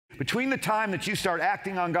Between the time that you start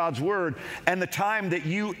acting on God's word and the time that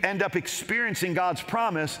you end up experiencing God's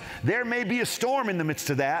promise, there may be a storm in the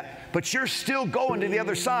midst of that, but you're still going to the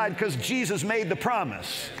other side because Jesus made the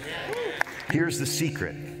promise. Here's the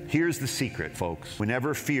secret. Here's the secret, folks.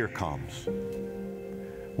 Whenever fear comes,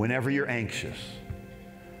 whenever you're anxious,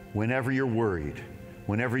 whenever you're worried,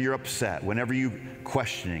 whenever you're upset, whenever you're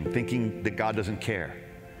questioning, thinking that God doesn't care,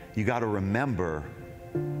 you got to remember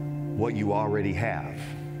what you already have.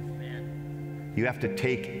 You have to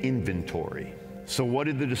take inventory. So what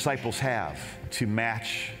did the disciples have to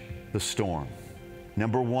match the storm?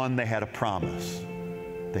 Number one, they had a promise.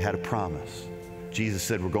 They had a promise. Jesus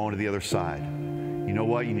said, we're going to the other side. You know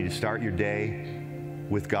what? You need to start your day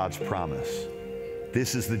with God's promise.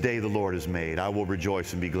 This is the day the Lord has made. I will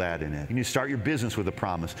rejoice and be glad in it. You need to start your business with a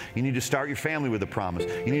promise. You need to start your family with a promise.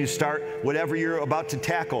 You need to start whatever you're about to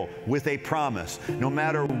tackle with a promise. No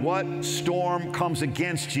matter what storm comes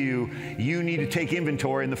against you, you need to take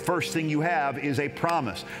inventory, and the first thing you have is a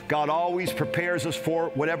promise. God always prepares us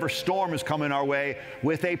for whatever storm is coming our way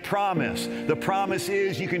with a promise. The promise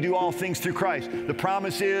is you can do all things through Christ. The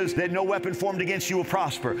promise is that no weapon formed against you will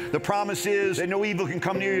prosper. The promise is that no evil can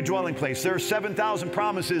come near your dwelling place. There are 7,000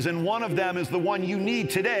 promises, and one of them is the one you need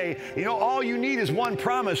today. You know, all you need is one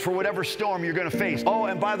promise for whatever storm you're going to face. Oh,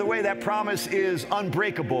 and by the way, that promise is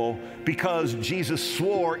unbreakable because Jesus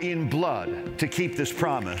swore in blood to keep this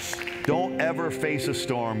promise. Don't ever face a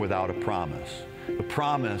storm without a promise. The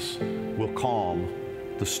promise will calm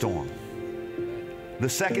the storm. The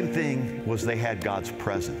second thing was they had God's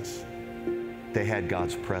presence. They had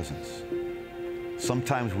God's presence.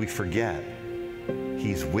 Sometimes we forget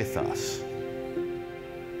He's with us.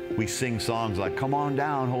 We sing songs like, come on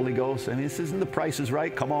down, Holy Ghost. I mean, this isn't The Price is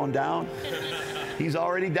Right. Come on down. He's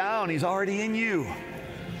already down. He's already in you.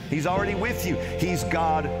 He's already with you. He's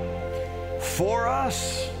God for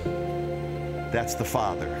us. That's the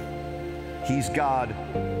Father. He's God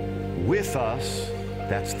with us.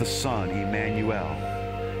 That's the Son, Emmanuel.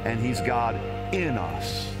 And He's God in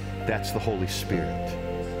us. That's the Holy Spirit.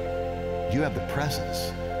 You have the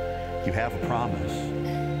presence. You have a promise.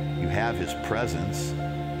 You have His presence.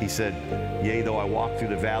 He said, yea, though I walk through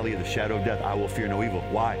the valley of the shadow of death, I will fear no evil.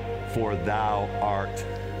 Why? For thou art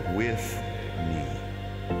with me.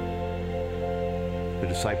 The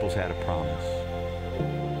disciples had a promise.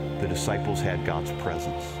 The disciples had God's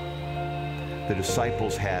presence. The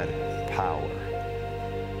disciples had power.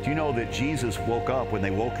 Do you know that Jesus woke up when they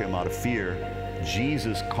woke Him out of fear?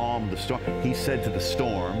 Jesus calmed the storm. He said to the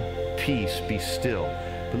storm, peace, be still.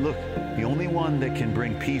 But look, the only one that can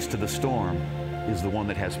bring peace to the storm is the one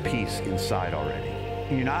that has peace inside already.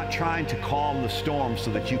 You're not trying to calm the storm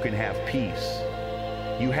so that you can have peace.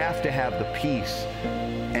 You have to have the peace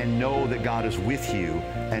and know that God is with you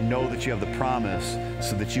and know that you have the promise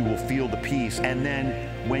so that you will feel the peace. And then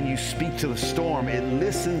when you speak to the storm, it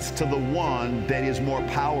listens to the one that is more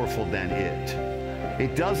powerful than it.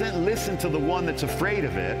 It doesn't listen to the one that's afraid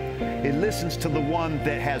of it. It listens to the one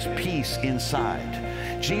that has peace inside.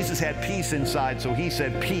 Jesus had peace inside, so He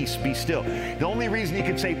said, peace, be still. The only reason He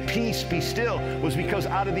could say, peace, be still, was because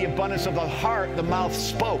out of the abundance of the heart, the mouth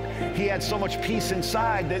spoke. He had so much peace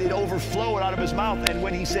inside that it overflowed out of His mouth. And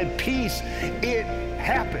when He said peace, it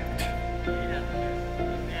happened.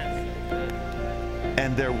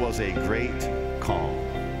 And there was a great calm.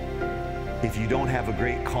 If you don't have a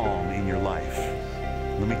great calm in your life,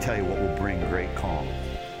 let me tell you what will bring great calm.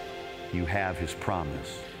 You have His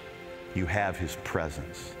promise. You have His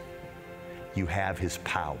presence. You have His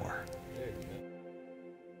power.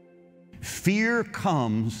 Fear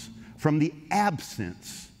comes from the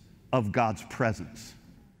absence of God's presence.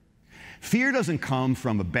 Fear doesn't come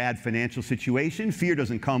from a bad financial situation. Fear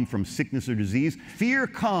doesn't come from sickness or disease. Fear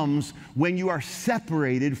comes when you are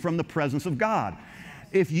separated from the presence of God.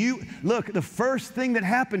 If you look, the first thing that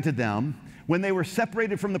happened to them when they were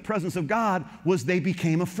separated from the presence of God was they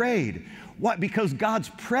became afraid. What? Because God's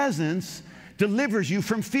presence delivers you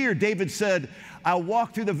from fear. David said, I'll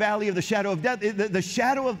walk through the valley of the shadow of death.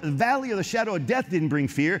 The valley of the shadow of death didn't bring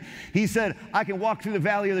fear. He said, I can walk through the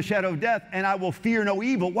valley of the shadow of death and I will fear no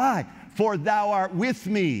evil. Why? For thou art with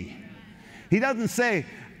me. He doesn't say,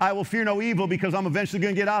 I will fear no evil because I'm eventually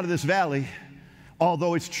going to get out of this valley.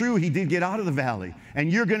 Although it's true, he did get out of the valley,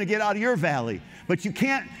 and you're going to get out of your valley. But you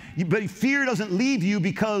can't, but fear doesn't leave you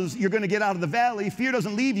because you're going to get out of the valley. Fear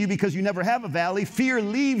doesn't leave you because you never have a valley. Fear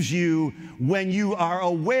leaves you when you are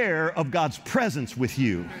aware of God's presence with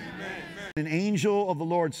you. An angel of the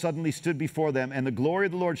Lord suddenly stood before them, and the glory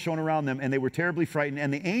of the Lord shone around them, and they were terribly frightened.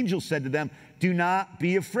 And the angel said to them, do not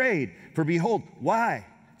be afraid, for behold, why?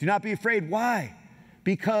 Do not be afraid. Why?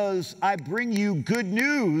 because I bring you good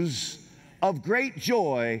news of great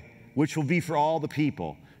joy, which will be for all the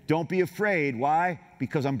people. Don't be afraid. Why?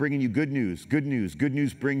 Because I'm bringing you good news. Good news. Good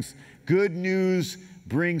news brings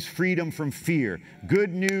freedom from fear.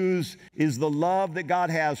 Good news is the love that God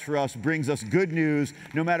has for us, brings us good news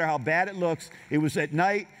no matter how bad it looks. It was at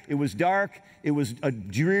night. It was dark. It was a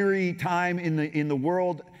dreary time in the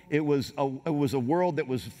world. It was a world that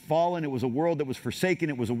was fallen. It was a world that was forsaken.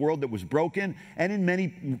 It was a world that was broken. And in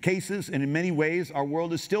many cases and in many ways, our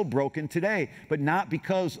world is still broken today. But not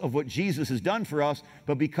because of what Jesus has done for us,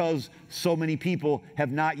 but because so many people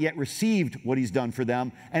have not yet received what He's done for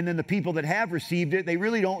them. And then the people that have received it, they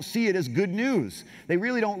really don't see it as good news. They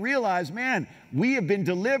really don't realize, man, we have been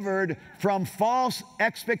delivered from false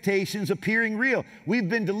expectations appearing real. We've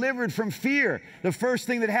been delivered from fear. The first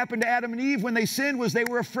thing that happened to Adam and Eve when they sinned was they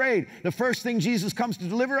were afraid. The first thing Jesus comes to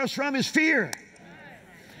deliver us from is fear.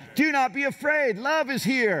 Do not be afraid. Love is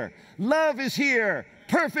here. Love is here.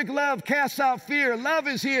 Perfect love casts out fear. Love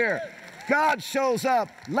is here. God shows up.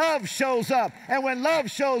 Love shows up. And when love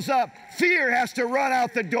shows up, fear has to run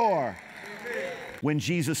out the door. When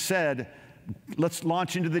Jesus said, let's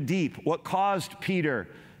launch into the deep, what caused Peter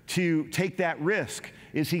to take that risk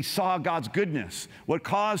is he saw God's goodness. What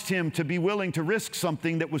caused him to be willing to risk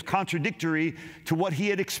something that was contradictory to what he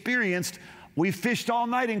had experienced. We fished all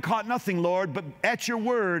night and caught nothing, Lord, but at your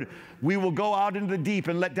word, we will go out into the deep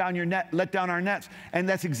and let down our nets. And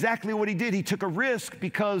that's exactly what he did. He took a risk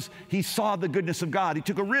because he saw the goodness of God. He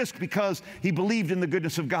took a risk because he believed in the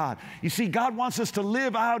goodness of God. You see, God wants us to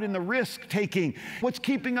live out in the risk-taking. What's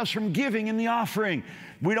keeping us from giving in the offering?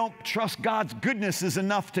 We don't trust God's goodness is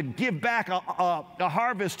enough to give back a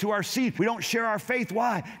harvest to our seed. We don't share our faith.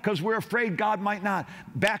 Why? Because we're afraid God might not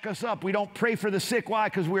back us up. We don't pray for the sick. Why?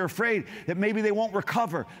 Because we're afraid that maybe they won't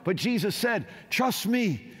recover. But Jesus said, trust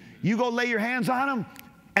me. You go lay your hands on them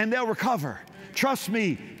and they'll recover. Trust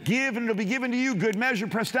me. Give and it'll be given to you. Good measure,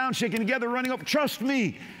 pressed down, shaken together, running up. Trust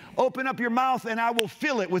me. Open up your mouth and I will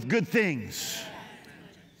fill it with good things.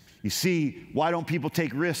 You see, why don't people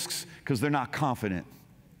take risks? Because they're not confident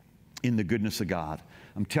in the goodness of God.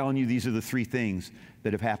 I'm telling you, these are the three things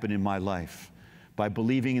that have happened in my life. By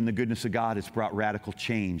believing in the goodness of God, it's brought radical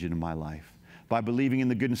change into my life. By believing in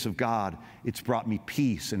the goodness of God, it's brought me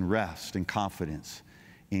peace and rest and confidence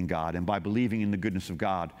in God. And by believing in the goodness of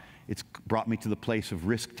God, it's brought me to the place of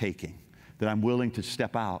risk-taking, that I'm willing to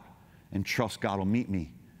step out and trust God will meet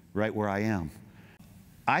me right where I am.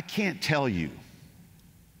 I can't tell you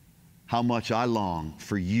how much I long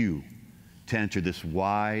for you to enter this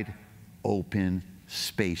wide, open,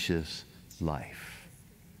 spacious life.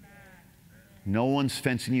 No one's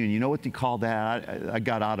fencing you. And you know what they call that? I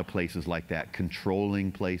got out of places like that.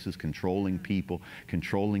 Controlling places, controlling people,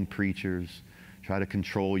 controlling preachers, try to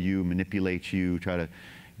control you, manipulate you, try to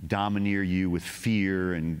domineer you with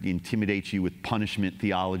fear and intimidate you with punishment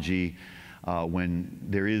theology, when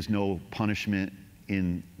there is no punishment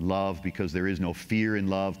in love because there is no fear in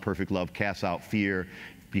love. Perfect love casts out fear,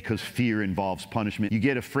 because fear involves punishment. You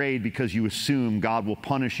get afraid because you assume God will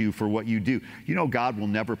punish you for what you do. You know God will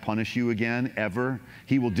never punish you again, ever.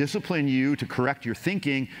 He will discipline you to correct your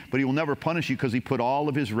thinking, but He will never punish you because He put all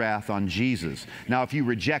of His wrath on Jesus. Now, if you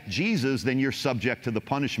reject Jesus, then you're subject to the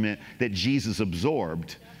punishment that Jesus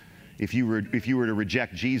absorbed. If you were to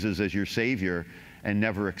reject Jesus as your Savior and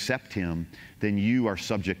never accept Him, then you are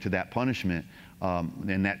subject to that punishment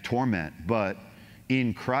and that torment. But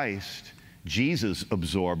in Christ, Jesus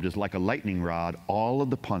absorbed as like a lightning rod all of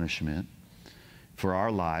the punishment for our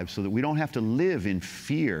lives so that we don't have to live in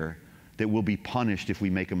fear that we'll be punished if we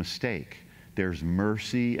make a mistake. There's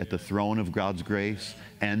mercy at the throne of God's grace,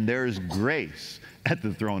 and there's grace at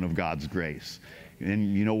the throne of God's grace.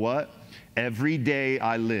 And you know what? Every day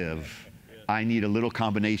I live, I need a little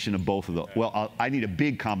combination of both of those. Well, I need a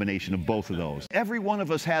big combination of both of those. Every one of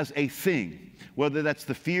us has a thing. Whether that's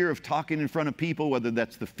the fear of talking in front of people, whether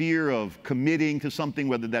that's the fear of committing to something,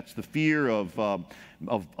 whether that's the fear of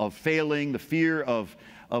failing, the fear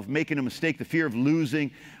of making a mistake, the fear of losing.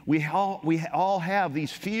 We all have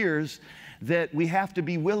these fears that we have to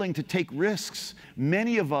be willing to take risks.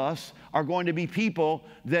 Many of us are going to be people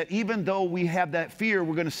that even though we have that fear,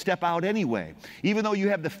 we're going to step out anyway. Even though you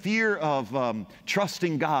have the fear of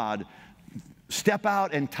trusting God, step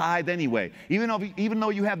out and tithe anyway. Even though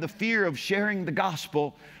you have the fear of sharing the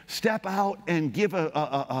gospel, step out and give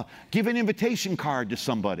an invitation card to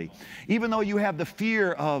somebody. Even though you have the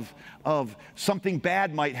fear of something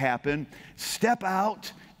bad might happen, step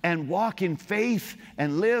out and walk in faith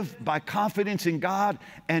and live by confidence in God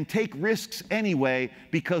and take risks anyway,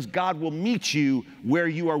 because God will meet you where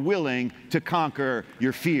you are willing to conquer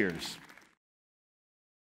your fears.